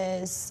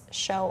businesses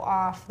show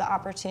off the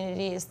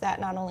opportunities that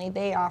not only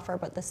they offer,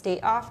 but the state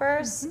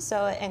offers.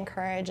 So it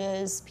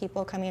encourages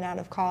people coming out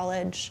of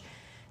college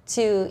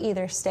to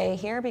either stay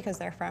here because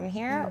they're from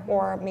here,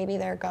 or maybe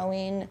they're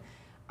going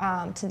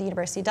to the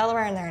University of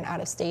Delaware and they're an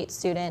out-of-state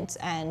student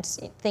and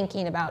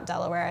thinking about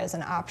Delaware as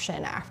an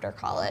option after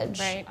college.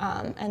 Right.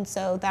 And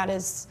so that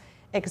is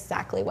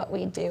exactly what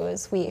we do,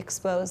 is we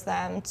expose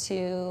them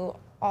to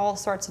all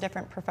sorts of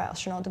different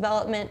professional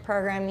development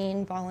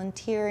programming,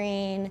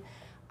 volunteering,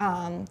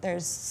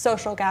 there's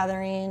social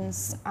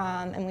gatherings,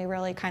 and we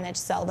really kind of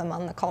sell them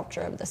on the culture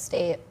of the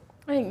state.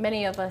 I think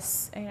many of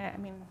us,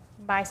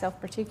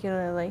 myself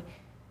particularly,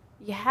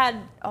 you had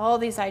all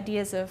these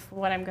ideas of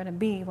what I'm going to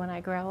be when I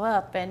grow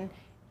up, and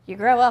you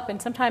grow up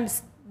and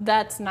sometimes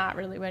that's not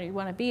really what you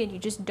want to be and you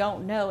just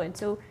don't know. And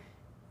so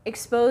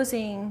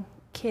exposing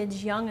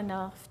kids young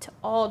enough to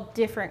all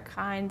different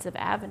kinds of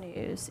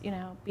avenues,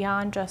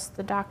 beyond just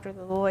the doctor,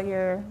 the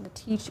lawyer, the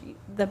teacher,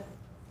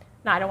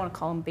 I don't want to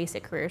call them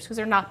basic careers because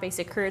they're not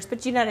basic careers,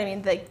 but you know what I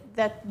mean,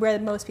 that's where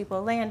most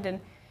people land. And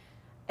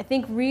I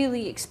think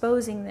really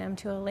exposing them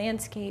to a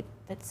landscape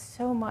that's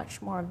so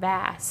much more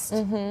vast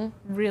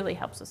really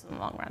helps us in the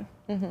long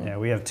run. Yeah,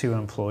 we have 2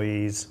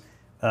 employees.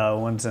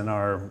 One's in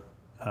our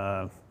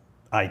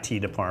IT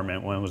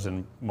department, one was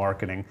in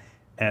marketing.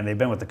 And they've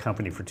been with the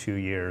company for 2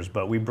 years,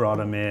 but we brought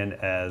them in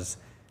as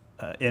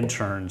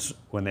interns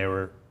when they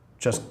were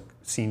just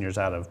seniors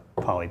out of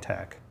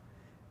Polytech.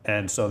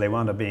 And so they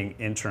wound up being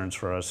interns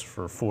for us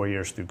for 4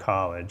 years through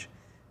college.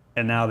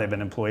 and now they've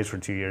been employees for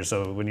 2 years.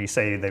 So when you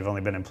say they've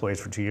only been employees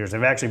for 2 years,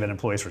 they've actually been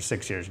employees for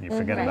 6 years, and you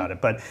forget about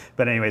it. But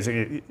anyways,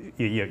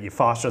 you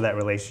foster that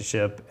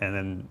relationship,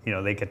 and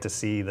then they get to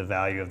see the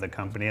value of the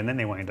company, and then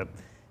they wind up.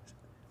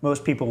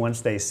 Most people,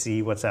 once they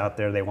see what's out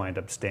there, they wind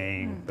up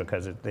staying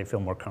because they feel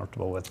more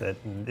comfortable with it.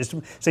 And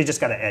so you just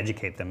got to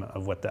educate them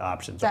of what the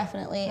options are.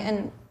 Definitely.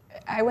 And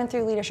I went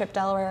through Leadership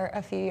Delaware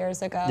a few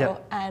years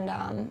ago,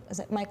 and is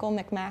it Michael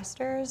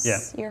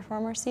McMasters, your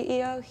former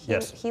CEO?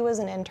 He was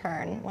an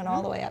intern, went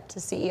all the way up to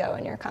CEO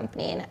in your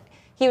company, and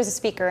he was a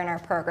speaker in our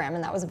program,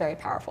 and that was a very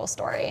powerful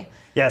story.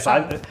 Yeah,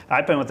 so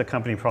I've been with the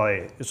company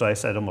probably, so I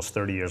said almost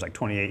 30 years, like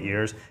 28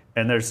 years,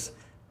 and there's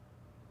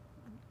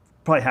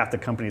probably half the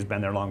company's been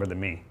there longer than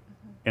me.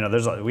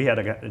 We had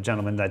a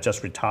gentleman that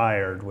just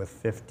retired with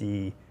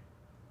 50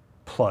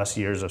 plus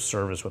years of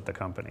service with the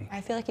company.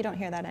 I feel like you don't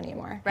hear that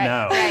anymore. Right.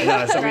 No, right.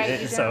 no. So,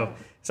 Right,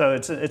 so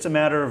it's a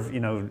matter of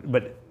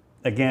but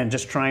again,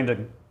 just trying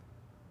to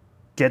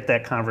get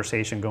that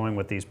conversation going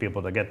with these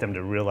people to get them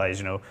to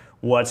realize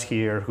what's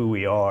here, who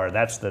we are.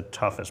 That's the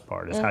toughest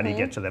part. Is how do you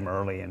get to them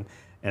early,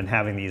 and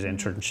having these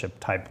internship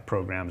type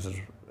programs is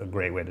a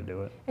great way to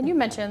do it. And you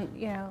mentioned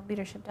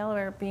Leadership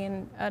Delaware,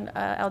 being an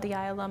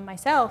LDI alum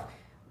myself.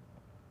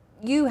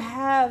 You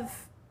have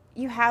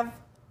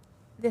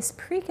this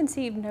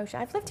preconceived notion.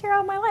 I've lived here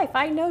all my life.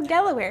 I know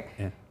Delaware.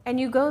 Yeah. And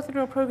you go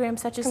through a program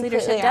such as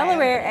Leadership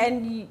Delaware,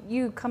 and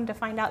you come to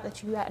find out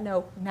that you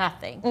know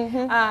nothing.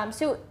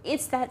 So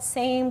it's that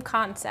same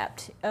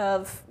concept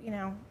of,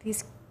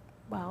 these,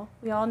 well,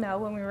 we all know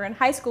when we were in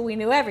high school, we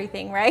knew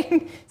everything,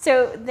 right?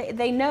 So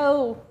they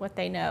know what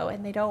they know,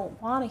 and they don't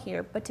want to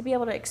hear, but to be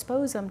able to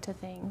expose them to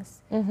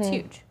things, it's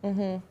huge.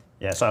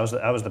 Yeah, so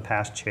I was the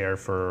past chair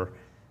for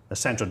the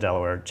Central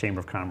Delaware Chamber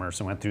of Commerce,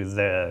 and went through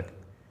the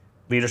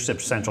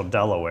Leadership Central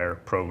Delaware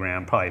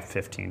program probably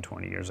 15,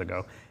 20 years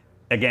ago.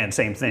 Again,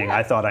 same thing. Yeah.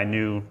 I thought I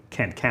knew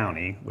Kent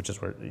County, which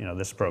is where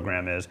this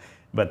program is,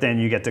 but then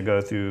you get to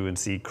go through and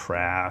see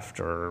Craft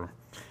or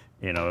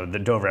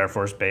the Dover Air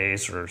Force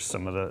Base or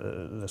some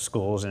of the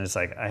schools, and it's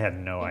like I had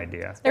no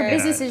idea. There are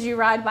businesses you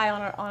ride by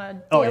on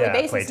a daily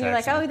basis, and you're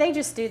like, oh, they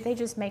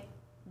just make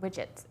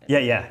widgets.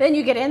 Yeah. Then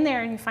you get in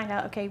there and you find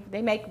out, okay,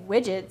 they make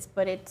widgets,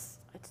 but it's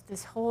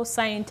this whole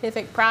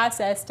scientific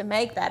process to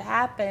make that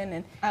happen,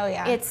 and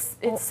it's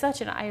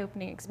such an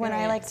eye-opening experience. When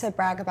I like to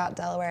brag about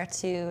Delaware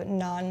to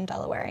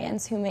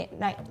non-Delawareans who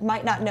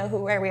might not know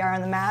where we are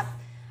on the map,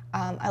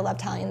 I love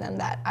telling them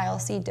that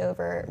ILC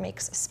Dover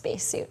makes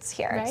spacesuits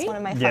here. Right? It's one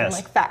of my fun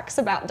facts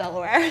about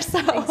Delaware. So.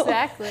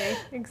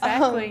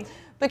 Exactly.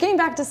 But getting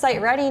back to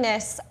site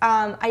readiness,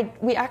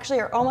 we actually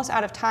are almost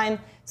out of time,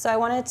 so I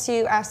wanted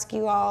to ask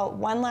you all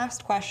one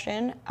last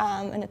question,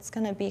 and it's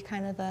going to be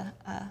kind of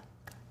a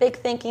big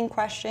thinking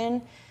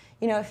question.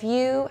 If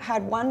you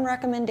had one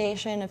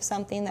recommendation of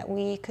something that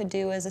we could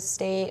do as a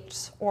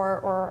state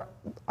or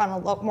on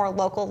a more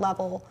local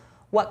level,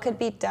 what could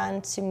be done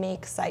to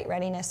make site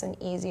readiness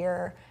an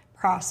easier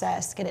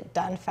process, get it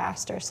done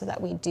faster so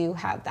that we do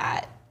have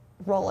that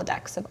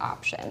Rolodex of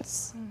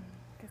options?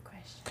 Good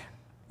question.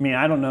 I mean,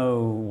 I don't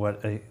know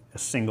what a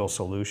single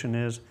solution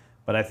is,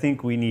 but I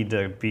think we need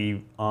to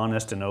be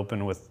honest and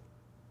open with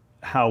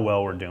how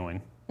well we're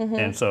doing.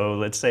 And so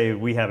let's say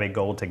we have a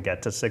goal to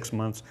get to 6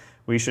 months.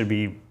 We should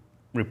be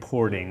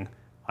reporting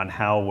on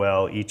how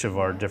well each of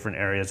our different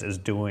areas is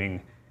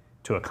doing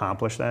to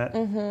accomplish that.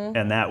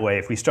 And that way,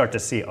 if we start to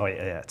see,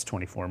 it's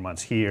 24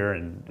 months here,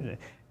 and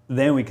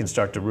then we can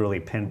start to really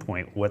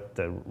pinpoint what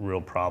the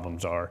real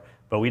problems are.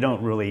 But we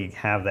don't really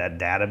have that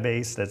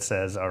database that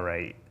says, all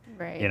right,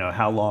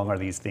 how long are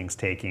these things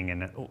taking,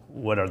 and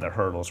what are the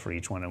hurdles for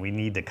each one? And we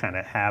need to kind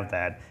of have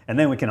that, and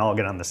then we can all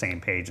get on the same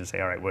page and say,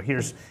 all right, well,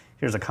 here's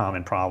a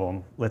common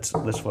problem. Let's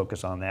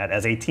focus on that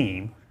as a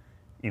team.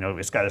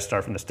 It's got to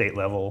start from the state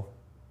level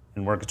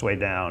and work its way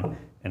down,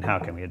 and how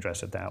can we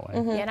address it that way?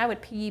 Yeah, and I would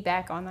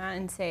piggyback on that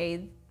and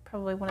say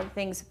probably one of the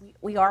things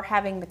we are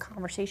having the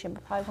conversation,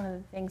 but probably one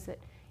of the things that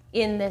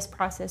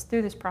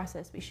through this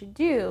process we should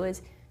do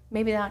is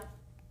maybe not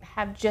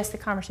have just the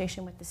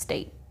conversation with the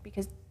state,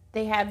 because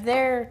they have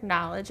their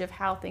knowledge of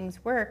how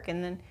things work,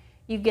 and then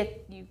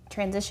you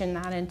transition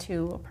that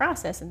into a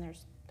process, and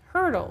there's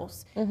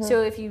hurdles.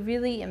 So if you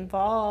really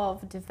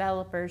involve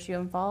developers, you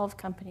involve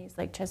companies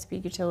like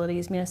Chesapeake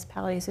Utilities,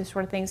 municipalities, those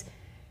sort of things,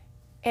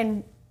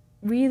 and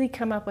really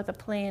come up with a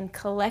plan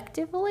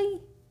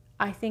collectively,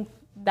 I think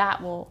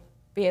that will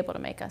be able to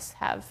make us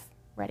have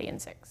ready in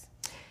 6.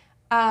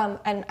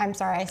 And I'm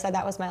sorry, I said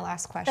that was my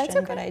last question, That's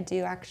okay. But I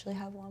do actually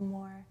have one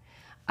more.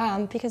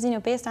 Because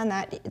based on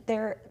that,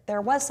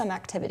 there was some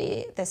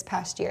activity this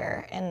past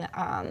year in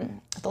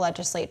the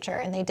legislature,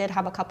 and they did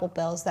have a couple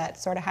bills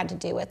that sort of had to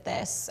do with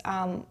this.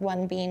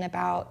 One being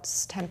about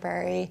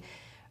temporary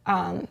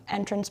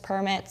entrance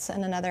permits,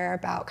 and another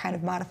about kind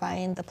of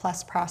modifying the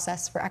PLUS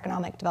process for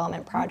economic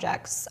development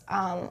projects.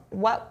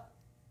 What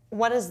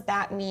does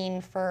that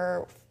mean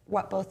for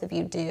what both of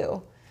you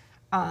do?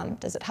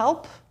 Does it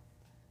help?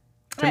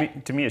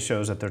 To me, it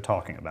shows that they're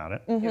talking about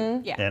it.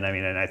 Yeah.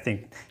 And I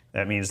think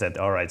that means that,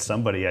 all right,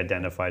 somebody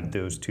identified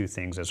those two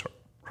things as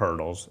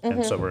hurdles,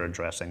 and so we're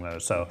addressing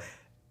those. So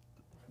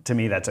to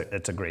me,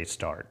 it's a great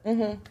start.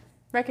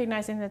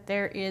 Recognizing that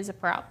there is a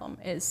problem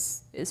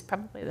is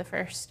probably the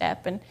first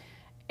step, and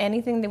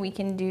anything that we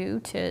can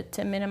do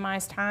to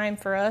minimize time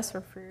for us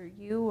or for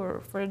you or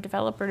for a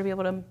developer to be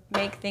able to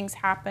make things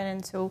happen,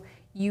 and so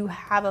you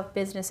have a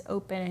business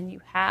open and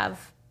you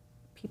have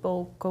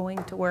people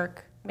going to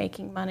work,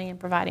 making money and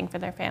providing for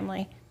their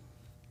family.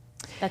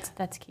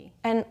 That's key.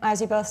 And as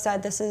you both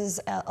said, this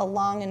is a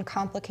long and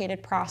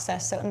complicated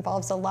process, so it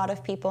involves a lot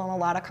of people and a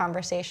lot of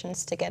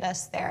conversations to get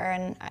us there.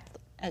 And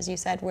as you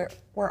said,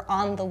 we're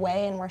on the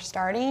way and we're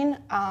starting.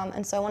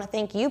 And so I want to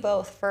thank you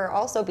both for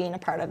also being a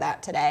part of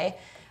that today,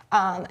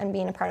 and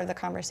being a part of the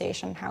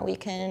conversation, how we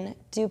can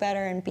do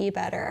better and be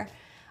better.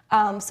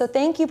 So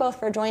thank you both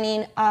for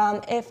joining.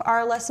 If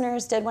our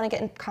listeners did want to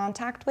get in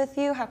contact with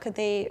you, how could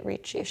they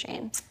reach you,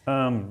 Shane? You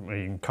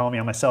can call me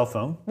on my cell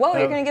phone. Whoa,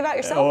 you're going to give out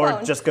your cell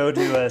phone. Or just go to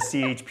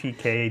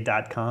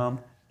chpk.com,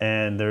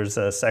 and there's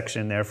a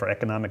section there for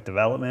economic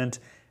development,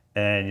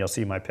 and you'll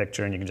see my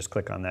picture, and you can just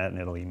click on that,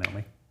 and it'll email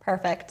me.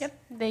 Perfect. Yep.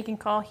 They can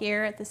call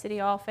here at the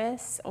city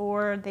office,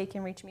 or they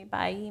can reach me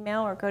by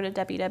email or go to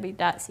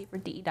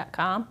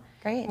www.seafordde.com.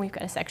 Great. And we've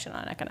got a section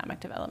on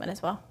economic development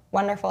as well.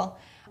 Wonderful.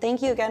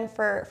 Thank you again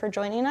for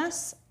joining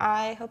us.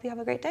 I hope you have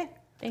a great day.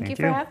 Thank you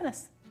for having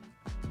us.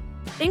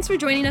 Thanks for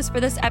joining us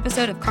for this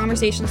episode of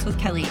Conversations with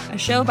Kelly, a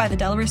show by the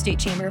Delaware State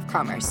Chamber of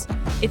Commerce.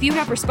 If you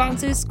have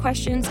responses,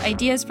 questions,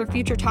 ideas for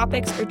future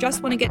topics, or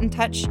just want to get in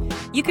touch,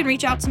 you can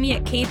reach out to me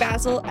at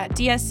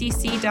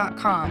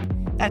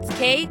kbasile@dscc.com. That's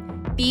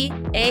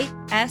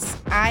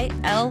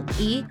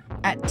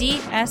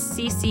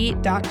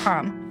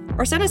KBASILE@dscc.com.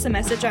 Or send us a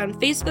message on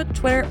Facebook,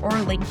 Twitter, or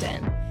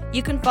LinkedIn.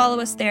 You can follow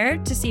us there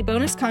to see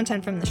bonus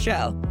content from the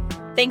show.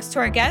 Thanks to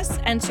our guests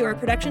and to our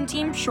production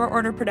team, Short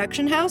Order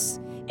Production House.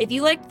 If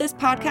you liked this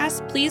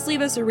podcast, please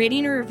leave us a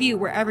rating or review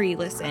wherever you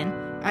listen.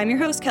 I'm your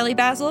host, Kelly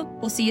Basil.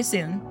 We'll see you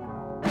soon.